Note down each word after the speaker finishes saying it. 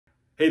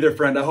Hey there,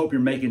 friend. I hope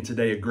you're making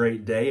today a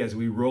great day. As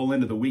we roll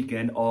into the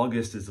weekend,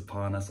 August is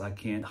upon us. I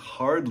can't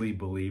hardly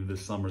believe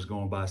this summer's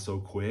going by so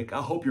quick.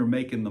 I hope you're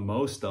making the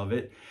most of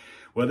it.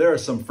 Well, there are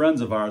some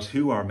friends of ours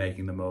who are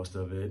making the most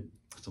of it.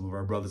 Some of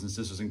our brothers and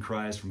sisters in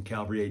Christ from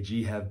Calvary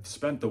AG have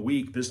spent the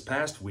week, this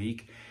past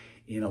week,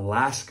 in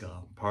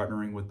Alaska,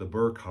 partnering with the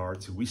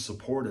Burkharts, who we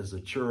support as a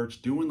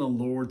church, doing the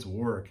Lord's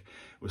work.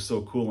 It was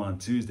so cool on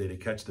Tuesday to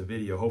catch the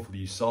video. Hopefully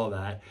you saw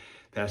that.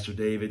 Pastor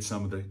David,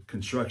 some of the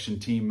construction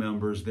team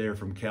members there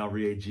from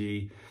Calvary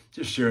AG,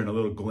 just sharing a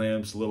little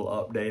glimpse, a little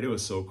update. It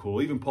was so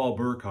cool. Even Paul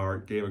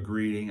Burkhart gave a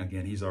greeting.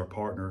 Again, he's our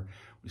partner.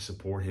 We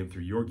support him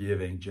through your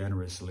giving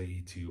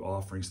generously to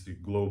offerings through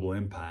Global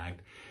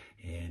Impact.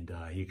 And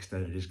he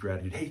extended his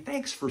gratitude. Hey,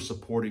 thanks for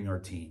supporting our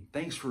team.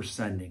 Thanks for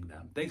sending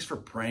them. Thanks for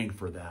praying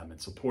for them and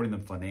supporting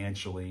them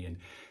financially and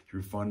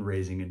through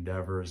fundraising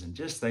endeavors. And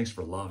just thanks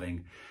for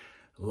loving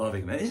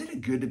them. Isn't it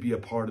good to be a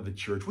part of the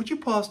church? Would you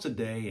pause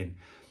today and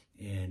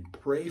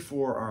pray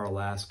for our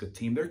Alaska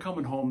team? They're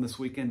coming home this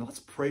weekend. Let's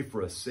pray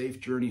for a safe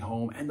journey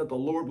home and that the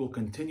Lord will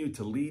continue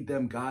to lead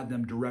them, guide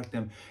them, direct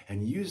them,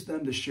 and use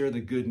them to share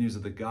the good news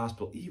of the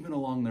gospel, even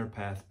along their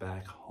path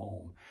back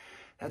home.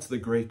 That's the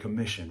Great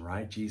Commission,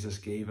 right? Jesus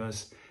gave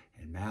us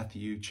in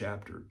Matthew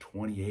chapter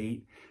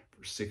 28,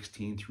 verse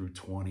 16 through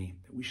 20,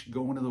 that we should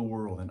go into the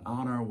world, and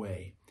on our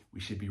way, we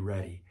should be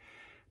ready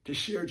to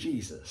share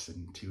Jesus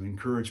and to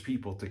encourage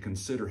people to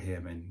consider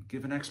him and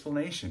give an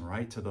explanation,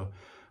 right, to the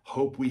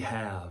hope we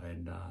have.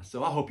 And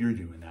so I hope you're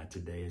doing that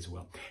today as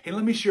well. Hey,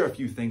 let me share a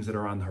few things that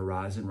are on the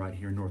horizon right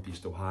here in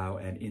Northeast Ohio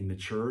and in the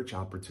church,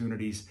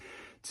 opportunities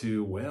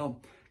to, well,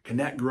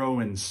 connect, grow,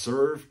 and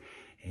serve.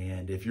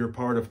 And if you're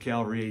part of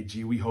Calvary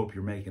AG, we hope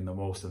you're making the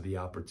most of the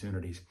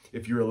opportunities.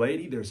 If you're a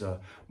lady, there's a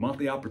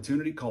monthly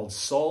opportunity called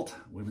SALT.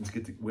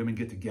 Women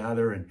get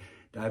together and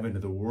dive into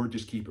the Word.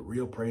 Just keep it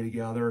real, pray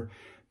together.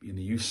 Be in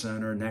the youth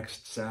center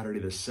next Saturday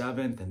the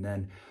 7th, and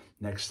then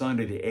next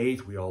Sunday the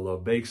 8th. We all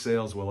love bake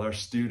sales. Well, our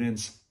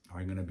students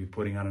are going to be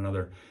putting on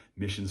another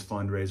missions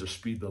fundraiser,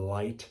 Speed the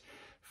Light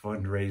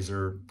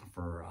fundraiser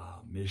for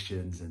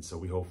missions. And so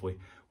we hopefully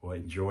will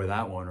enjoy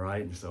that one,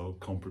 right? And so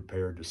come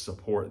prepared to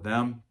support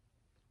them.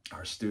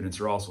 Our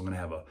students are also going to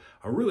have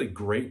a really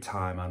great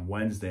time on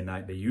Wednesday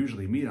night. They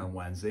usually meet on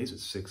Wednesdays at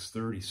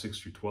 6:30, 6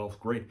 through 12.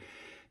 Great.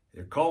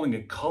 They're calling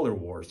it Color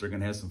Wars. They're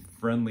going to have some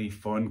friendly,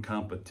 fun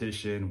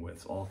competition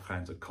with all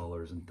kinds of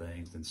colors and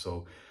things. And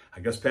so I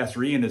guess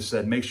Pastor Ian has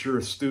said, make sure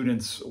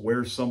students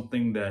wear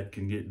something that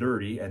can get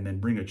dirty and then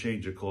bring a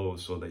change of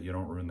clothes so that you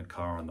don't ruin the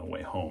car on the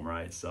way home,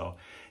 right? So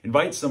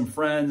invite some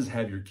friends,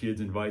 have your kids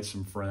invite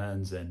some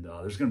friends. And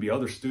there's going to be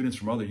other students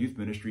from other youth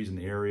ministries in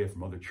the area,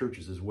 from other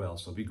churches as well.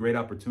 So it'll be a great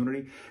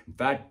opportunity. In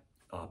fact,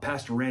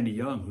 Pastor Randy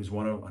Young, who's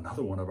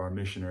another one of our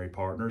missionary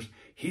partners,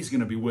 he's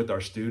going to be with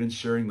our students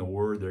sharing the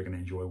word. They're going to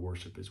enjoy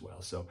worship as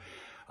well. So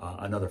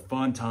another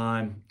fun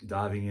time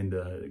diving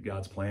into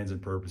God's plans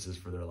and purposes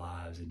for their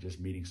lives and just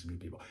meeting some new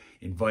people.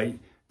 Invite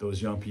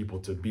those young people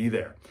to be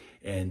there.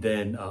 And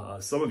then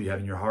some of you have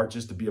in your heart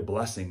just to be a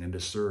blessing and to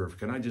serve.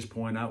 Can I just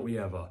point out, we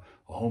have a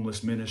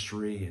homeless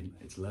ministry, and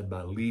it's led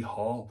by Lee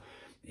Hall.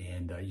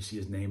 And you see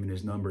his name and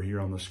his number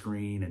here on the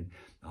screen.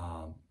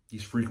 And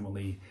he's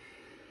frequently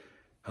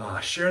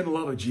sharing the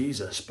love of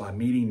Jesus by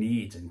meeting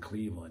needs in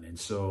Cleveland. And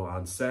so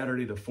on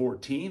Saturday the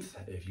 14th,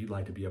 if you'd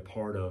like to be a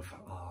part of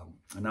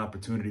an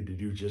opportunity to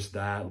do just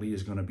that, Lee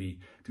is going to be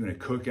doing a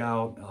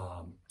cookout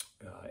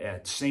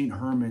at St.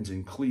 Herman's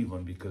in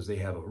Cleveland, because they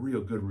have a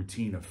real good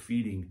routine of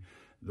feeding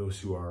those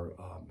who are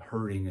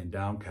hurting and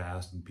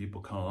downcast, and people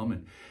come.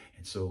 And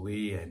so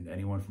Lee and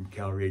anyone from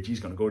Calvary AG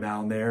is going to go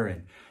down there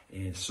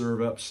and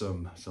serve up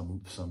some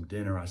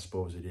dinner, I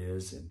suppose it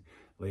is, and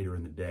later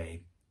in the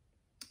day.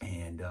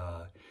 And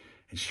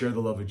share the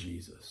love of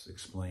Jesus,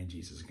 explain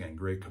Jesus. Again,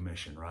 Great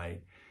Commission,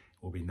 right?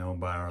 We'll be known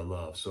by our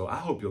love. So I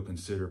hope you'll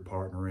consider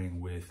partnering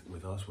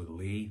with us, with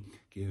Lee.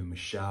 Give him a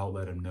shout,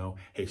 let him know.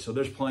 Hey, so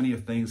there's plenty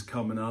of things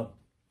coming up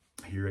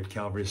here at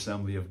Calvary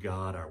Assembly of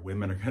God. Our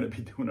women are going to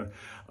be doing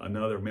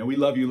another, man, we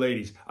love you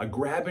ladies, a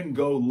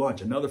grab-and-go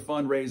lunch, another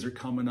fundraiser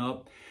coming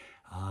up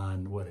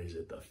on, what is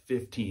it, the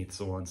 15th.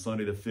 So on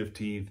Sunday the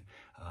 15th,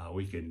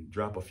 we can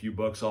drop a few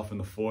bucks off in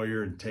the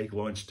foyer and take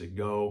lunch to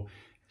go.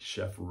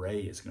 Chef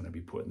Ray is going to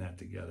be putting that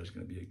together. It's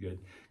going to be a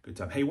good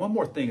time. Hey, one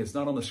more thing. It's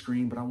not on the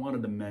screen, but I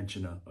wanted to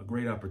mention a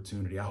great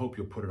opportunity. I hope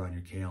you'll put it on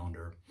your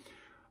calendar.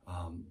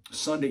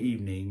 Sunday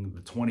evening,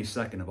 the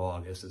 22nd of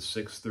August at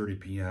 6:30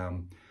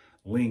 p.m.,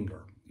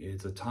 Linger.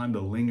 It's a time to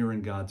linger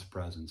in God's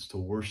presence, to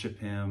worship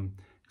him,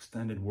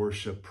 extended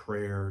worship,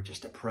 prayer,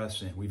 just to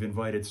press in. We've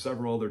invited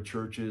several other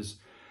churches,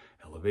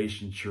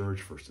 Elevation Church,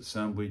 First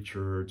Assembly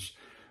Church,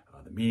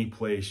 the Meeting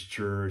Place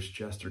Church,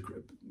 Chester,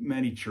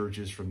 many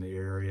churches from the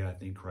area. I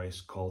think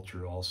Christ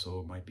Culture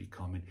also might be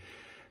coming.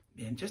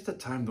 And just a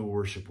time to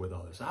worship with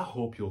others. I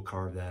hope you'll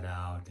carve that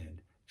out and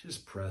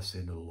just press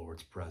into the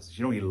Lord's presence.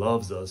 You know, he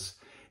loves us,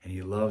 and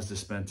he loves to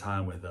spend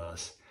time with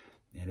us.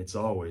 And it's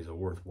always a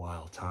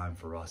worthwhile time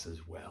for us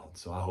as well.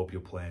 So I hope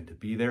you'll plan to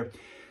be there.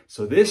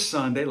 So this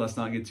Sunday, let's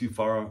not get too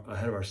far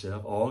ahead of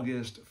ourselves,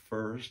 August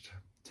 1st,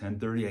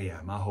 10:30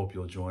 a.m. I hope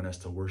you'll join us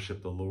to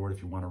worship the Lord.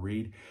 If you want to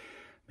read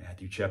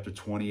Matthew chapter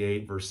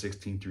 28, verse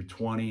 16 through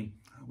 20.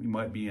 We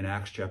might be in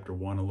Acts chapter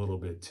 1 a little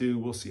bit too.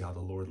 We'll see how the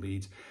Lord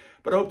leads.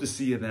 But I hope to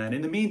see you then.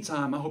 In the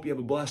meantime, I hope you have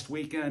a blessed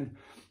weekend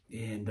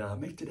and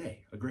make today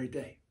a great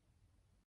day.